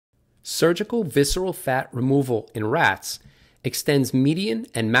Surgical visceral fat removal in rats extends median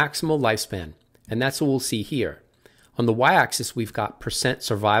and maximal lifespan, and that's what we'll see here. On the y-axis, we've got percent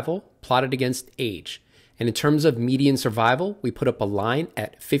survival plotted against age. And in terms of median survival, we put up a line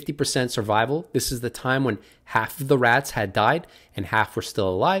at 50% survival. This is the time when half of the rats had died and half were still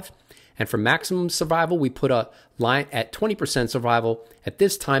alive. And for maximum survival, we put a line at 20% survival. At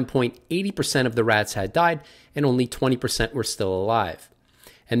this time point, 80% of the rats had died and only 20% were still alive.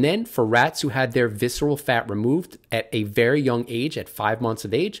 And then for rats who had their visceral fat removed at a very young age, at 5 months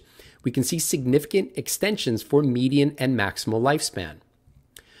of age, we can see significant extensions for median and maximal lifespan.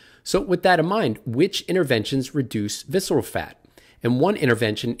 So with that in mind, which interventions reduce visceral fat? And one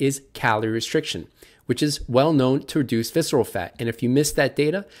intervention is calorie restriction, which is well known to reduce visceral fat. And if you missed that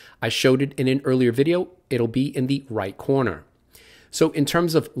data, I showed it in an earlier video. It'll be in the right corner. So in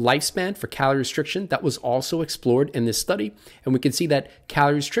terms of lifespan for calorie restriction, that was also explored in this study. And we can see that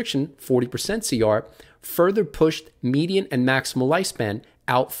calorie restriction, 40% CR, further pushed median and maximal lifespan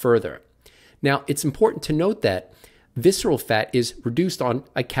out further. Now, it's important to note that visceral fat is reduced on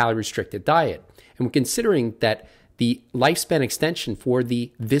a calorie-restricted diet. And we're considering that the lifespan extension for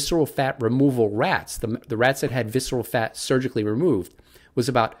the visceral fat removal rats, the rats that had visceral fat surgically removed, was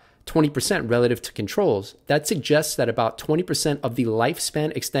about 20% relative to controls. That suggests that about 20% of the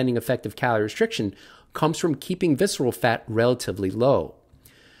lifespan extending effect of calorie restriction comes from keeping visceral fat relatively low.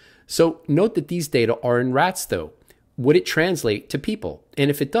 So note that these data are in rats though. Would it translate to people? And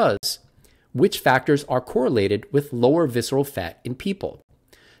if it does, which factors are correlated with lower visceral fat in people?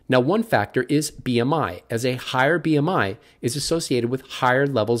 Now, one factor is BMI, as a higher BMI is associated with higher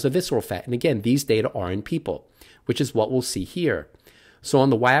levels of visceral fat. And again, these data are in people, which is what we'll see here. So on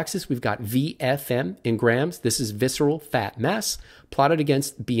the y-axis, we've got VFM in grams. This is visceral fat mass plotted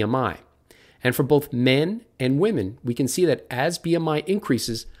against BMI. And for both men and women, we can see that as BMI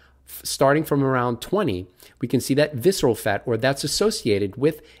increases, starting from around 20, we can see that visceral fat, or that's associated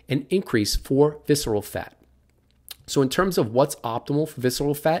with an increase for visceral fat. So in terms of what's optimal for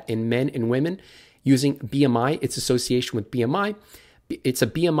visceral fat in men and women, using BMI, its association with BMI, it's a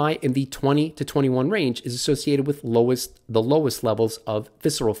BMI in the 20 to 21 range is associated with the lowest levels of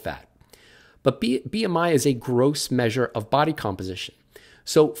visceral fat. But BMI is a gross measure of body composition.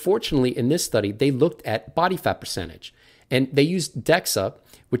 So fortunately, in this study, they looked at body fat percentage, and they used DEXA,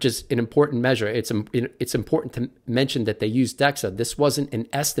 which is an important measure. It's important to mention that they used DEXA. This wasn't an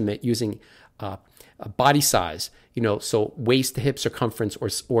estimate using a body size, so waist to hip circumference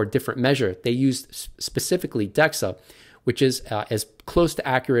or different measure. They used specifically DEXA, which is as close to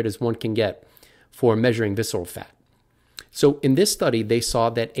accurate as one can get for measuring visceral fat. So in this study, they saw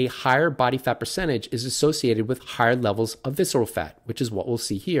that a higher body fat percentage is associated with higher levels of visceral fat, which is what we'll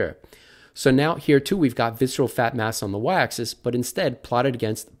see here. So now here too, we've got visceral fat mass on the y-axis, but instead plotted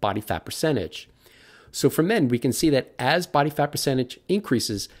against body fat percentage. So for men, we can see that as body fat percentage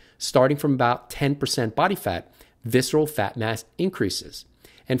increases, starting from about 10% body fat, visceral fat mass increases.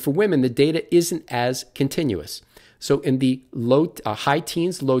 And for women, the data isn't as continuous. So in the high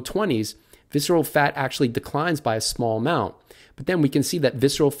teens, low 20s, visceral fat actually declines by a small amount. But then we can see that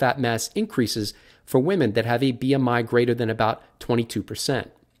visceral fat mass increases for women that have a BMI greater than about 22%.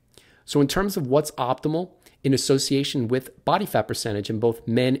 So in terms of what's optimal in association with body fat percentage in both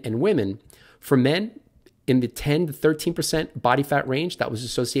men and women, for men in the 10 to 13% body fat range, that was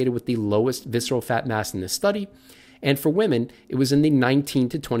associated with the lowest visceral fat mass in this study. And for women, it was in the 19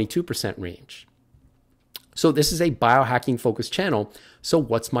 to 22% range. So this is a biohacking focused channel. So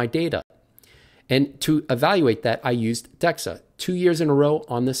what's my data? And to evaluate that, I used DEXA 2 years in a row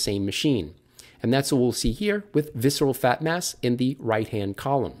on the same machine. And that's what we'll see here with visceral fat mass in the right-hand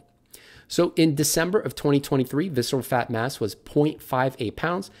column. So in December of 2023, visceral fat mass was 0.58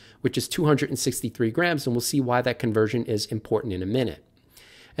 pounds, which is 263 grams. And we'll see why that conversion is important in a minute.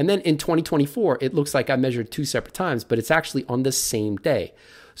 And then in 2024, it looks like I measured 2 separate times, but it's actually on the same day.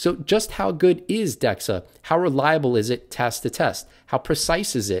 So just how good is DEXA? How reliable is it test to test? How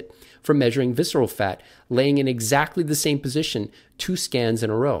precise is it for measuring visceral fat, laying in exactly the same position 2 scans in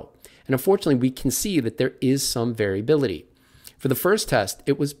a row? And unfortunately, we can see that there is some variability. For the first test,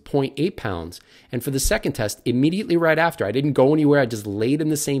 it was 0.8 pounds. And for the second test, immediately right after, I didn't go anywhere, I just laid in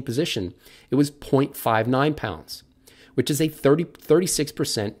the same position, it was 0.59 pounds, which is a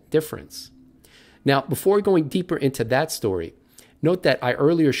 36% difference. Now, before going deeper into that story, note that I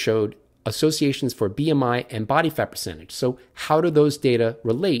earlier showed associations for BMI and body fat percentage. So how do those data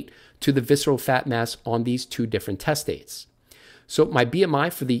relate to the visceral fat mass on these 2 different test dates? So my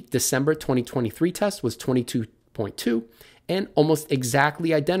BMI for the December 2023 test was 22.2 and almost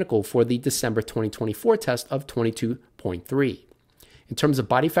exactly identical for the December 2024 test of 22.3. In terms of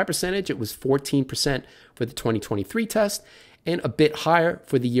body fat percentage, it was 14% for the 2023 test and a bit higher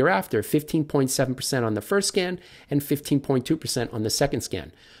for the year after, 15.7% on the first scan and 15.2% on the second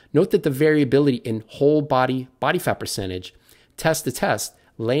scan. Note that the variability in whole body fat percentage, test to test,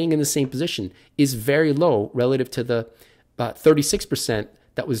 laying in the same position, is very low relative to the 36%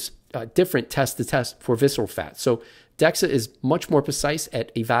 that was different test to test for visceral fat. So DEXA is much more precise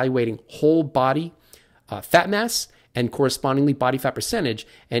at evaluating whole body fat mass and correspondingly body fat percentage.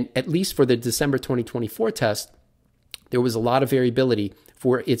 And at least for the December 2024 test, there was a lot of variability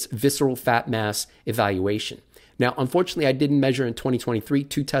for its visceral fat mass evaluation. Now, unfortunately, I didn't measure in 2023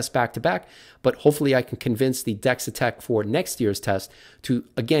 two tests back to back, but hopefully I can convince the DEXA tech for next year's test to,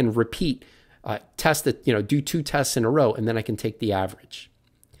 again, repeat, do two tests in a row, and then I can take the average.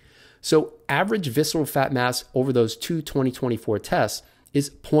 So average visceral fat mass over those two 2024 tests is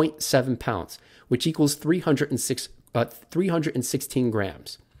 0.7 pounds, which equals 316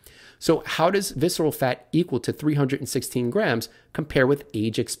 grams. So how does visceral fat equal to 316 grams compare with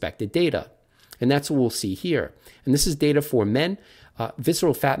age-expected data? And that's what we'll see here. And this is data for men.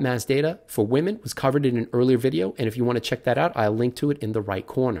 Visceral fat mass data for women was covered in an earlier video, and if you want to check that out, I'll link to it in the right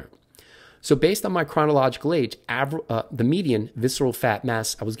corner. So based on my chronological age, the median visceral fat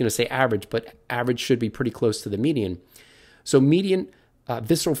mass, I was going to say average, but average should be pretty close to the median. So median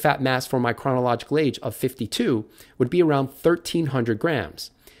visceral fat mass for my chronological age of 52 would be around 1,300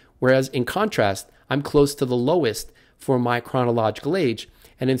 grams. Whereas in contrast, I'm close to the lowest for my chronological age.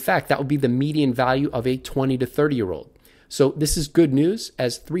 And in fact, that would be the median value of a 20 to 30-year-old. So this is good news,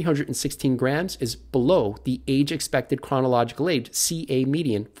 as 316 grams is below the age-expected chronological age, CA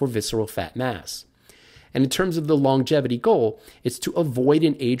median, for visceral fat mass. And in terms of the longevity goal, it's to avoid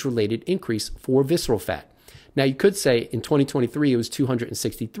an age-related increase for visceral fat. Now, you could say in 2023 it was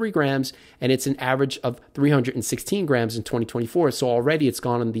 263 grams, and it's an average of 316 grams in 2024, so already it's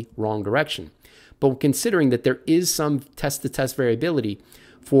gone in the wrong direction. But considering that there is some test-to-test variability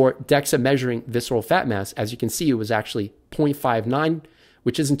for DEXA measuring visceral fat mass, as you can see, it was actually 0.59,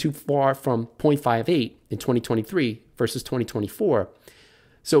 which isn't too far from 0.58 in 2023 versus 2024.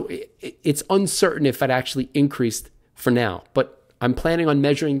 So it's uncertain if it actually increased for now, but I'm planning on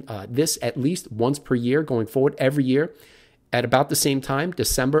measuring this at least once per year going forward, every year at about the same time,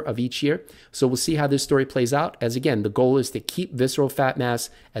 December of each year. So we'll see how this story plays out, as again, the goal is to keep visceral fat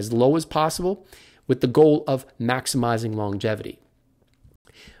mass as low as possible with the goal of maximizing longevity.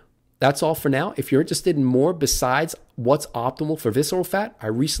 That's all for now. If you're interested in more besides what's optimal for visceral fat, I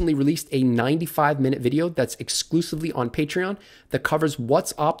recently released a 95-minute video that's exclusively on Patreon that covers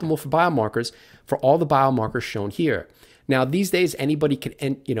what's optimal for biomarkers for all the biomarkers shown here. Now, these days, anybody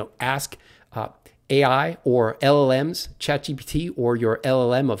can ask AI or LLMs, ChatGPT or your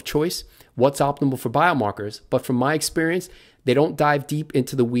LLM of choice, what's optimal for biomarkers. But from my experience, they don't dive deep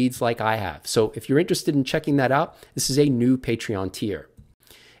into the weeds like I have. So if you're interested in checking that out, this is a new Patreon tier.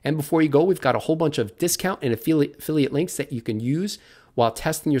 And before you go, we've got a whole bunch of discount and affiliate links that you can use while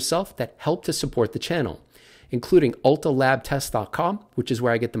testing yourself that help to support the channel, including ultralabtest.com, which is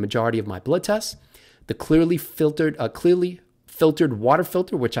where I get the majority of my blood tests, the clearly filtered water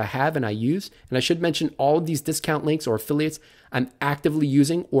filter, which I have and I use. And I should mention all of these discount links or affiliates I'm actively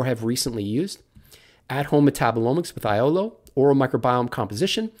using or have recently used. At-home metabolomics with Iolo, oral microbiome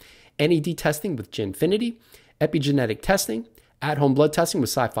composition, NAD testing with Ginfinity, epigenetic testing, at-home blood testing with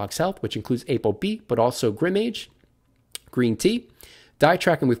SciFox Health, which includes ApoB, but also GrimAge, green tea, diet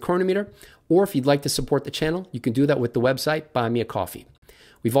tracking with Chronometer, or if you'd like to support the channel, you can do that with the website Buy Me a Coffee.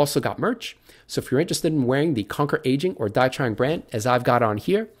 We've also got merch, so if you're interested in wearing the ConquerAging or Diet Trying brand, as I've got on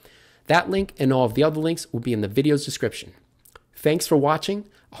here, that link and all of the other links will be in the video's description. Thanks for watching.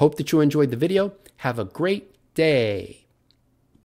 I hope that you enjoyed the video. Have a great day.